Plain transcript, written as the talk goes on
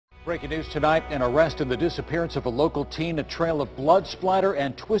Breaking news tonight, an arrest in the disappearance of a local teen, a trail of blood splatter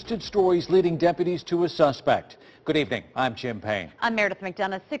and twisted stories leading deputies to a suspect. Good evening, I'm Jim Payne. I'm Meredith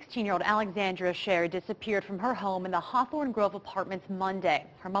McDonough. 16-year-old Alexandria Chery disappeared from her home in the Hawthorne Grove Apartments Monday.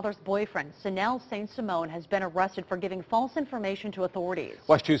 Her mother's boyfriend, Sanel Saint Simon, has been arrested for giving false information to authorities.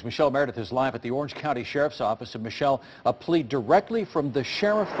 West 2's Michelle Meredith is live at the Orange County Sheriff's Office. And Michelle, a plea directly from the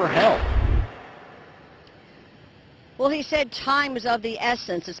sheriff for help. Well, he said time is of the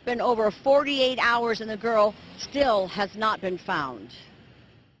essence. It's been over 48 hours and the girl still has not been found.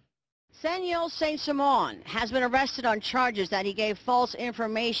 Sanel Saint Simon has been arrested on charges that he gave false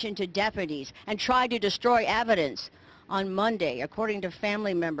information to deputies and tried to destroy evidence. On Monday, according to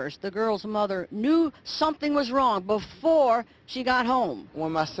family members, the girl's mother knew something was wrong before she got home.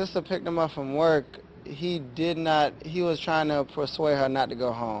 When my sister picked him up from work, he was trying to persuade her not to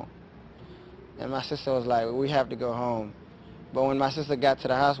go home. And my sister was like, we have to go home. But when my sister got to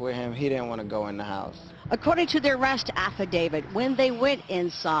the house with him, he didn't want to go in the house. According to the arrest affidavit, when they went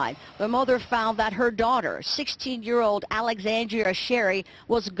inside, the mother found that her daughter, 16-year-old Alexandria Chery,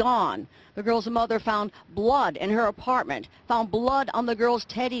 was gone. The girl's mother found blood in her apartment, found blood on the girl's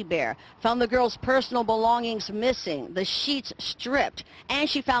teddy bear, found the girl's personal belongings missing, the sheets stripped, and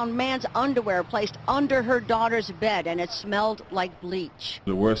she found man's underwear placed under her daughter's bed, and it smelled like bleach.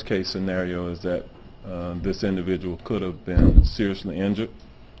 The worst case scenario is that this individual could have been seriously injured.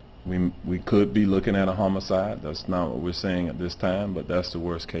 We could be looking at a homicide. That's not what we're saying at this time, but that's the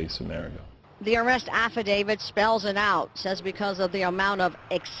worst case scenario. The arrest affidavit spells it out, says because of the amount of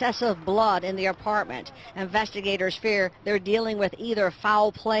excessive blood in the apartment, investigators fear they're dealing with either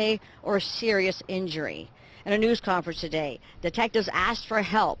foul play or serious injury. In a news conference today, detectives asked for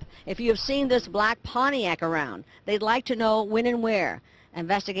help. If you have seen this black Pontiac around, they'd like to know when and where.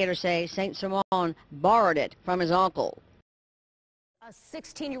 Investigators say Saint Simon borrowed it from his uncle. A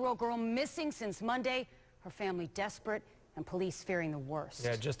 16-year-old girl missing since Monday, her family desperate and police fearing the worst.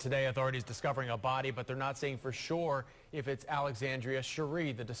 Yeah, just today authorities discovering a body, but they're not saying for sure if it's Alexandria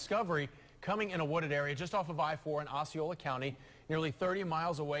Chery. The discovery coming in a wooded area just off of I-4 in Osceola County, nearly 30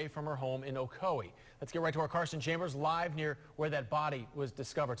 miles away from her home in Ocoee. Let's get right to our Carson Chambers live near where that body was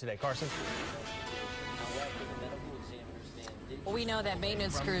discovered today. Carson. Well, we know that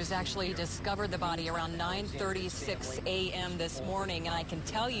maintenance crews actually discovered the body around 9:36 a.m. this morning, and I can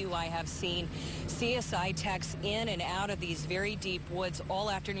tell you I have seen CSI techs in and out of these very deep woods all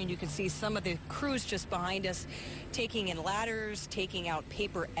afternoon. You can see some of the crews just behind us taking in ladders, taking out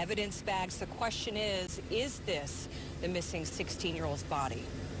paper evidence bags. The question is this the missing 16-year-old's body?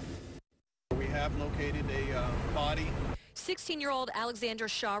 We have located a body. 16-year-old Alexandria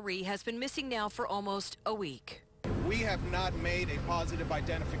Chery has been missing now for almost a week. We have not made a positive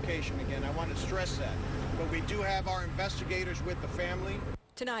identification. Again, I want to stress that. But we do have our investigators with the family.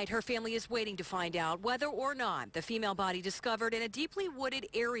 Tonight, her family is waiting to find out whether or not the female body discovered in a deeply wooded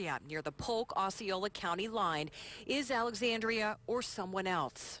area near the Polk-Osceola County line is Alexandria or someone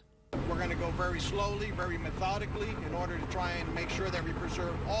else. We're going to go very slowly, very methodically, in order to try and make sure that we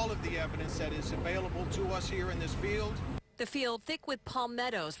preserve all of the evidence that is available to us here in this field. The field, thick with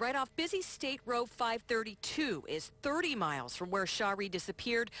palmettos, right off busy State Road 532, is 30 miles from where Chery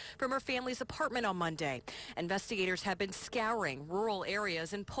disappeared from her family's apartment on Monday. Investigators have been scouring rural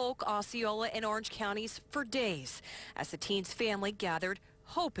areas in Polk, Osceola, and Orange counties for days as the teen's family gathered,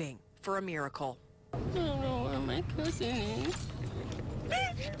 hoping for a miracle. I don't know where my cousin is.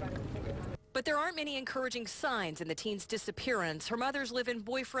 But there aren't many encouraging signs in the teen's disappearance. Her mother's live-in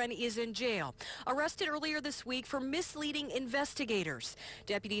boyfriend is in jail, arrested earlier this week for misleading investigators.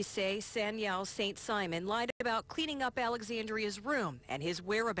 Deputies say Sanel Saint Simon lied about cleaning up Alexandria's room and his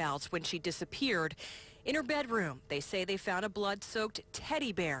whereabouts when she disappeared. In her bedroom, they say they found a blood-soaked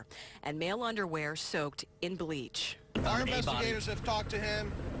teddy bear and male underwear soaked in bleach. Our investigators have talked to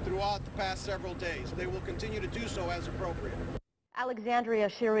him throughout the past several days. They will continue to do so as appropriate. Alexandria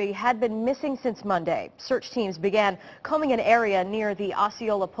Chery had been missing since Monday. Search teams began combing an area near the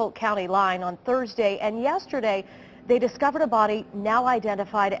Osceola-Polk County line on Thursday, and yesterday they discovered a body now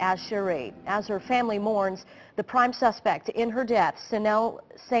identified as Chery. As her family mourns, the prime suspect in her death, Sanel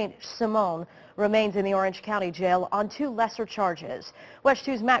Saint Simon, remains in the Orange County Jail on 2 lesser charges. West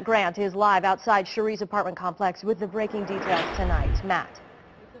 2's Matt Grant is live outside Chery's apartment complex with the breaking details tonight. Matt.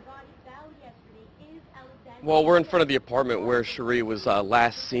 Well, we're in front of the apartment where Chery was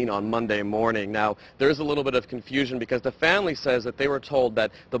last seen on Monday morning. Now, there's a little bit of confusion because the family says that they were told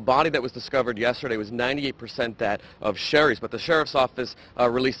that the body that was discovered yesterday was 98% that of Chery's, but the sheriff's office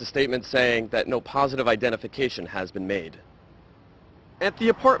released a statement saying that no positive identification has been made. At the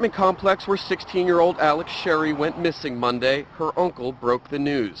apartment complex where 16-year-old Alex Chery went missing Monday, her uncle broke the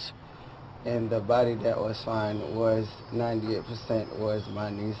news. And the body that was found was 98% was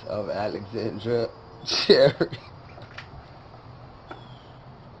my niece of Alexandria Chery.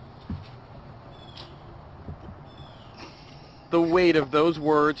 The weight of those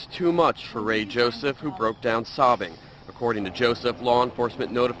words too much for Ray Joseph, who broke down sobbing. According to Joseph, law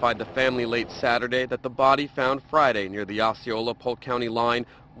enforcement notified the family late Saturday that the body found Friday near the Osceola-Polk County line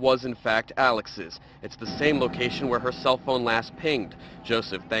was in fact Alex's. It's the same location where her cell phone last pinged.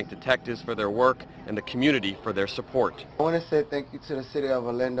 Joseph thanked detectives for their work and the community for their support. I want to say thank you to the city of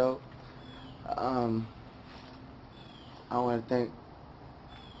Orlando. I want to thank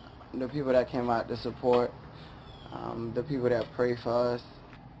the people that came out to support, the people that pray for us.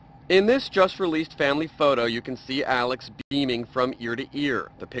 In this just-released family photo, you can see Alex beaming from ear to ear.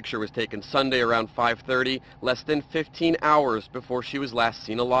 The picture was taken Sunday around 5:30, less than 15 hours before she was last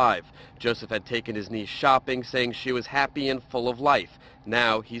seen alive. Joseph had taken his niece shopping, saying she was happy and full of life.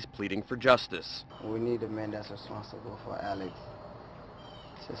 Now he's pleading for justice. We need a man that's responsible for Alex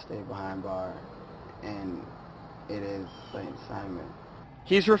to stay behind bars, and it is Saint Simon.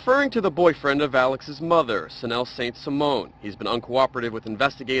 He's referring to the boyfriend of Alex's mother, Sanel Saint Simon. He's been uncooperative with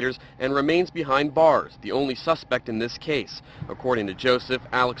investigators and remains behind bars, the only suspect in this case. According to Joseph,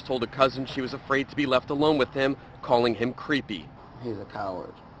 Alex told a cousin she was afraid to be left alone with him, calling him creepy. He's a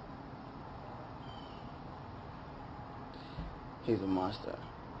coward. He's a monster.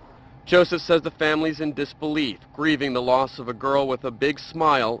 Joseph says the family's in disbelief, grieving the loss of a girl with a big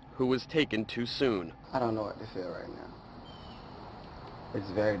smile who was taken too soon. I don't know what to feel right now. It's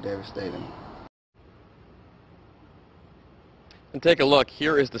very devastating. And take a look.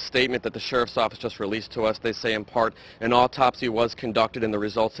 Here is the statement that the Sheriff's Office just released to us. They say in part, an autopsy was conducted and the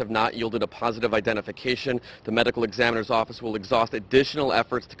results have not yielded a positive identification. The medical examiner's office will exhaust additional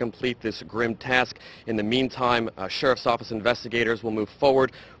efforts to complete this grim task. In the meantime, Sheriff's Office investigators will move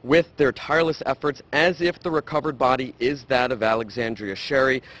forward with their tireless efforts as if the recovered body is that of Alexandria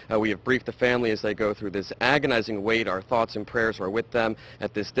Chery. We have briefed the family as they go through this agonizing wait. Our thoughts and prayers are with them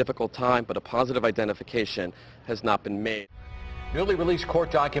at this difficult time, but a positive identification has not been made. Newly released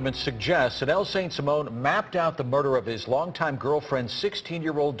court documents suggest Sanel Saint Simon mapped out the murder of his longtime girlfriend's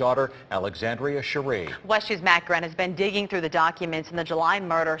 16-year-old daughter, Alexandria Chery. West 2's Matt Grant has been digging through the documents in the July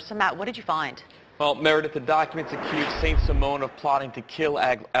murder. So, Matt, what did you find? Well, Meredith, the documents accuse Saint Simon of plotting to kill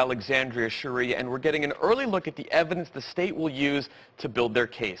Alexandria Chery, and we're getting an early look at the evidence the state will use to build their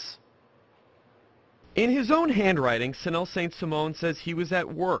case. In his own handwriting, Sanel Saint Simon says he was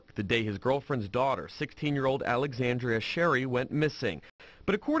at work the day his girlfriend's daughter, 16-year-old Alexandria Chery, went missing.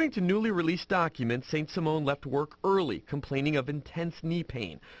 But according to newly released documents, Saint Simon left work early, complaining of intense knee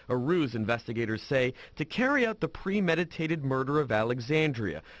pain, a ruse, investigators say, to carry out the premeditated murder of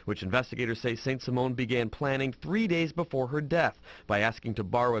Alexandria, which investigators say Saint Simon began planning 3 days before her death by asking to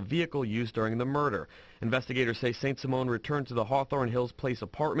borrow a vehicle used during the murder. Investigators say Saint Simon returned to the Hawthorne Hills Place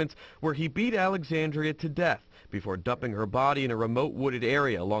apartments where he beat Alexandria to death before dumping her body in a remote wooded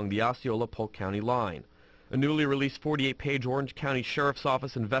area along the Osceola-Polk County line. A newly released 48-page Orange County Sheriff's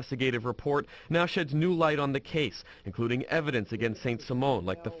Office investigative report now sheds new light on the case, including evidence against Saint Simon,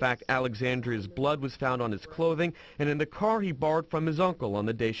 like the fact Alexandria's blood was found on his clothing and in the car he borrowed from his uncle on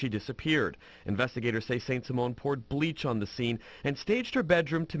the day she disappeared. Investigators say Saint Simon poured bleach on the scene and staged her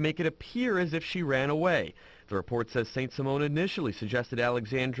bedroom to make it appear as if she ran away. The report says Saint Simon initially suggested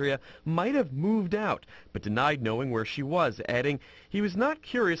Alexandria might have moved out, but denied knowing where she was, adding he was not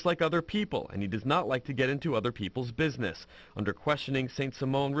curious like other people, and he does not like to get into other people's business. Under questioning, Saint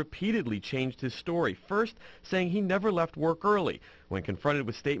Simon repeatedly changed his story, first saying he never left work early. When confronted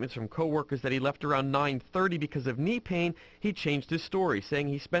with statements from co-workers that he left around 9:30 because of knee pain, he changed his story, saying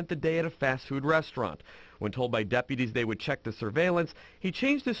he spent the day at a fast food restaurant. When told by deputies they would check the surveillance, he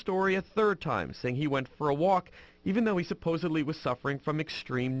changed his story a third time, saying he went for a walk, even though he supposedly was suffering from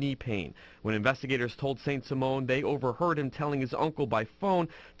extreme knee pain. When investigators told Saint Simon they overheard him telling his uncle by phone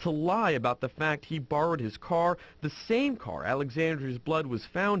to lie about the fact he borrowed his car, the same car Alexandria's blood was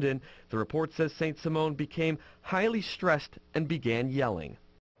found in, the report says Saint Simon became highly stressed and began yelling.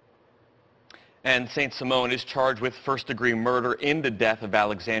 And Saint Simon is charged with first-degree murder in the death of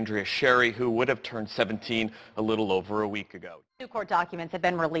Alexandria Chery, who would have turned 17 a little over a week ago. New court documents have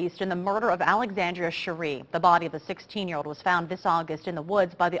been released in the murder of Alexandria Chery. The body of the 16-year-old was found this August in the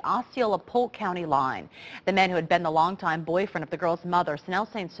woods by the Osceola-Polk County line. The man who had been the longtime boyfriend of the girl's mother,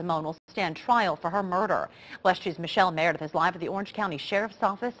 Sanel Saint Simon, will stand trial for her murder. West 2's Michelle Meredith is live at the Orange County Sheriff's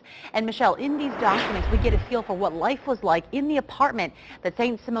Office. And Michelle, in these documents, we get a feel for what life was like in the apartment that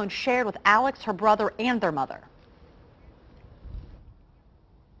Saint Simon shared with Alex, her brother, and their mother.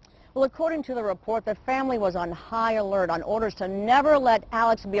 Well, according to the report, the family was on high alert on orders to never let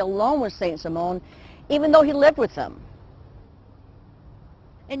Alex be alone with Saint Simon, even though he lived with them.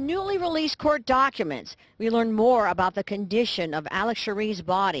 In newly released court documents, we learn more about the condition of Alex Chery's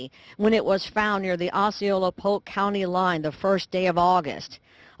body when it was found near the Osceola-Polk County line the first day of August.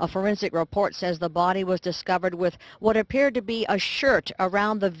 A forensic report says the body was discovered with what appeared to be a shirt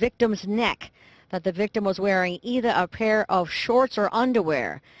around the victim's neck, that the victim was wearing either a pair of shorts or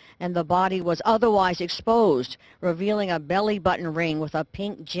underwear, and the body was otherwise exposed, revealing a belly button ring with a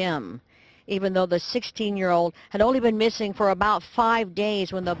pink gem. Even though the 16-year-old had only been missing for about 5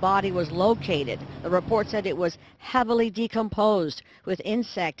 days when the body was located, the report said it was heavily decomposed with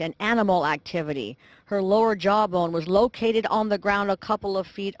insect and animal activity. Her lower jawbone was located on the ground a couple of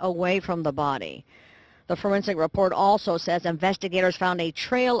feet away from the body. The forensic report also says investigators found a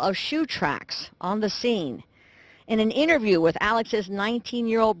trail of shoe tracks on the scene. In an interview with Alex's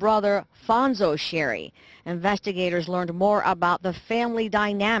 19-year-old brother, Fonzo Chery, investigators learned more about the family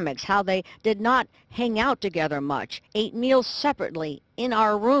dynamics, how they did not hang out together much, ate meals separately in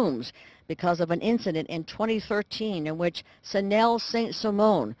our rooms because of an incident in 2013 in which Sanel Saint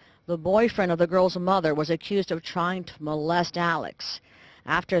Simon, the boyfriend of the girl's mother, was accused of trying to molest Alex.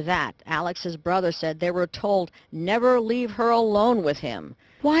 After that, Alex's brother said they were told never leave her alone with him.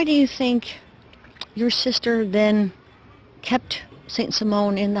 Why do you think your sister then kept Saint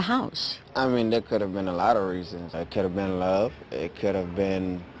Simon in the house? I mean, there could have been a lot of reasons. It could have been love. It could have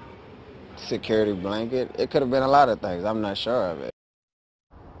been security blanket. It could have been a lot of things. I'm not sure of it.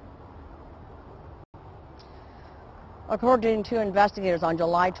 According to investigators, on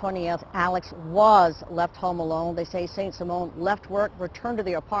July 20th, Alex was left home alone. They say Saint Simon left work, returned to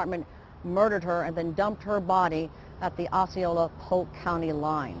the apartment, murdered her, and then dumped her body at the Osceola-Polk County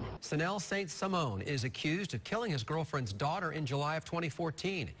line. Sanel Saint Simon is accused of killing his girlfriend's daughter in July of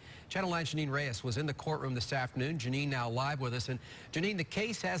 2014. Channel 9's Janine Reyes was in the courtroom this afternoon. Janine now live with us. And Janine, the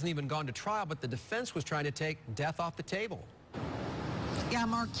case hasn't even gone to trial, but the defense was trying to take death off the table. Yeah,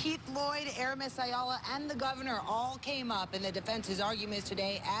 Markeith Lloyd, Aramis Ayala, and the governor all came up in the defense's arguments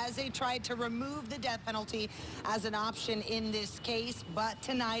today as they tried to remove the death penalty as an option in this case. But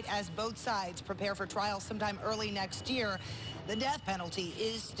tonight, as both sides prepare for trial sometime early next year, the death penalty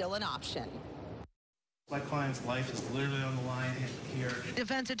is still an option. My client's life is literally on the line here.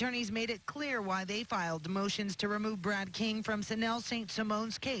 Defense attorneys made it clear why they filed motions to remove Brad King from Sanel Saint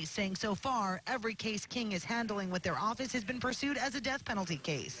Simon's case, saying so far, every case King is handling with their office has been pursued as a death penalty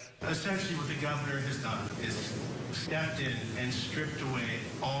case. Essentially, what the governor has done is stepped in and stripped away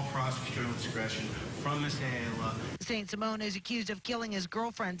all prosecutorial discretion from Ms. Ayala. Saint Simon is accused of killing his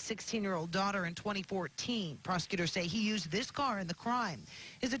girlfriend's 16-year-old daughter in 2014. Prosecutors say he used this car in the crime.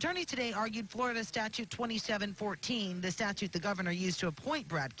 His attorney today argued Florida Statute 2714, the statute the governor used to appoint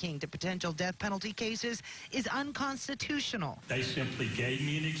Brad King to potential death penalty cases, is unconstitutional. They simply gave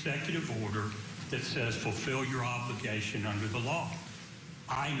me an executive order that says fulfill your obligation under the law.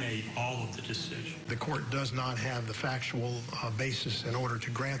 I made all of the decision. The court does not have the factual basis in order to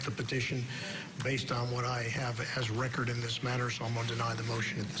grant the petition based on what I have as record in this matter, so I'm going to deny the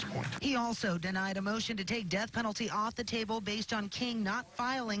motion at this point. He also denied a motion to take death penalty off the table based on King not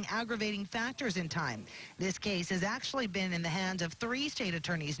filing aggravating factors in time. This case has actually been in the hands of 3 state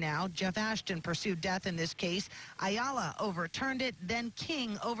attorneys now. Jeff Ashton pursued death in this case. Ayala overturned it, then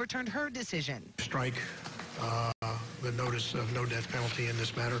King overturned her decision. Strike the notice of no death penalty in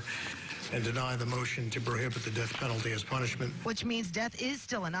this matter and deny the motion to prohibit the death penalty as punishment. Which means death is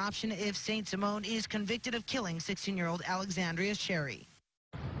still an option if Saint Simon is convicted of killing 16-year-old Alexandria Chery.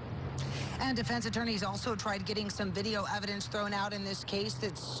 And defense attorneys also tried getting some video evidence thrown out in this case.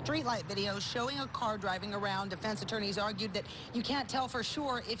 That's streetlight video showing a car driving around. Defense attorneys argued that you can't tell for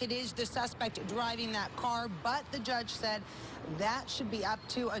sure if it is the suspect driving that car, but the judge said that should be up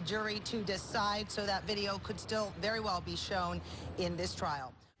to a jury to decide, so that video could still very well be shown in this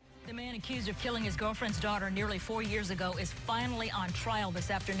trial. The man accused of killing his girlfriend's daughter nearly 4 years ago is finally on trial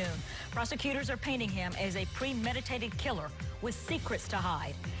this afternoon. Prosecutors are painting him as a premeditated killer with secrets to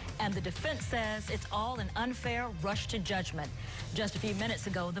hide. And the defense says it's all an unfair rush to judgment. Just a few minutes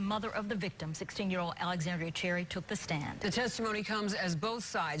ago, the mother of the victim, 16-year-old Alexandria Chery, took the stand. The testimony comes as both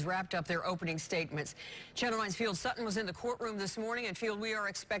sides wrapped up their opening statements. Channel 9's Field Sutton was in the courtroom this morning, and Field, we are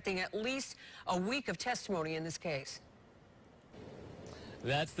expecting at least a week of testimony in this case.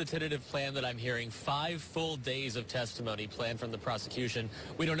 That's the tentative plan that I'm hearing. 5 full days of testimony planned from the prosecution.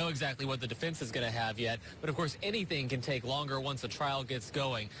 We don't know exactly what the defense is going to have yet, but of course anything can take longer once the trial gets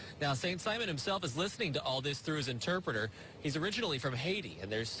going. Now, Saint Simon himself is listening to all this through his interpreter. He's originally from Haiti,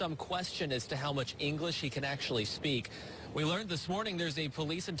 and there's some question as to how much English he can actually speak. We learned this morning there's a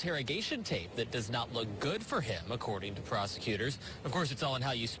police interrogation tape that does not look good for him, according to prosecutors. Of course, it's all in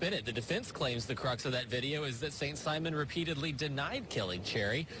how you spin it. The defense claims the crux of that video is that Saint Simon repeatedly denied killing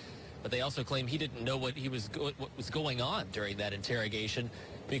Chery, but they also claim he didn't know what was going on during that interrogation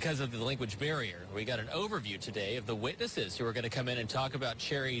because of the language barrier. We got an overview today of the witnesses who are going to come in and talk about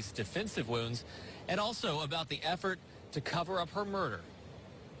Chery's defensive wounds and also about the effort to cover up her murder.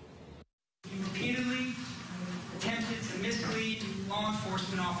 You repeatedly attempted to mislead law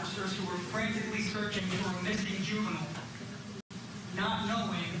enforcement officers who were frantically searching for a missing juvenile, not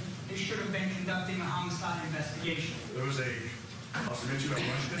knowing they should have been conducting a homicide investigation. There was I'll submit to you, a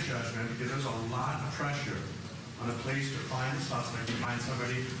rush to judgment because there's a lot of pressure on the police to find the suspect, to find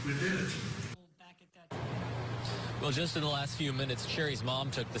somebody who did it. Well, just in the last few minutes, Chery's mom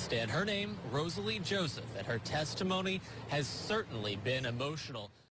took the stand. Her name, Rosalie Joseph, and her testimony has certainly been emotional.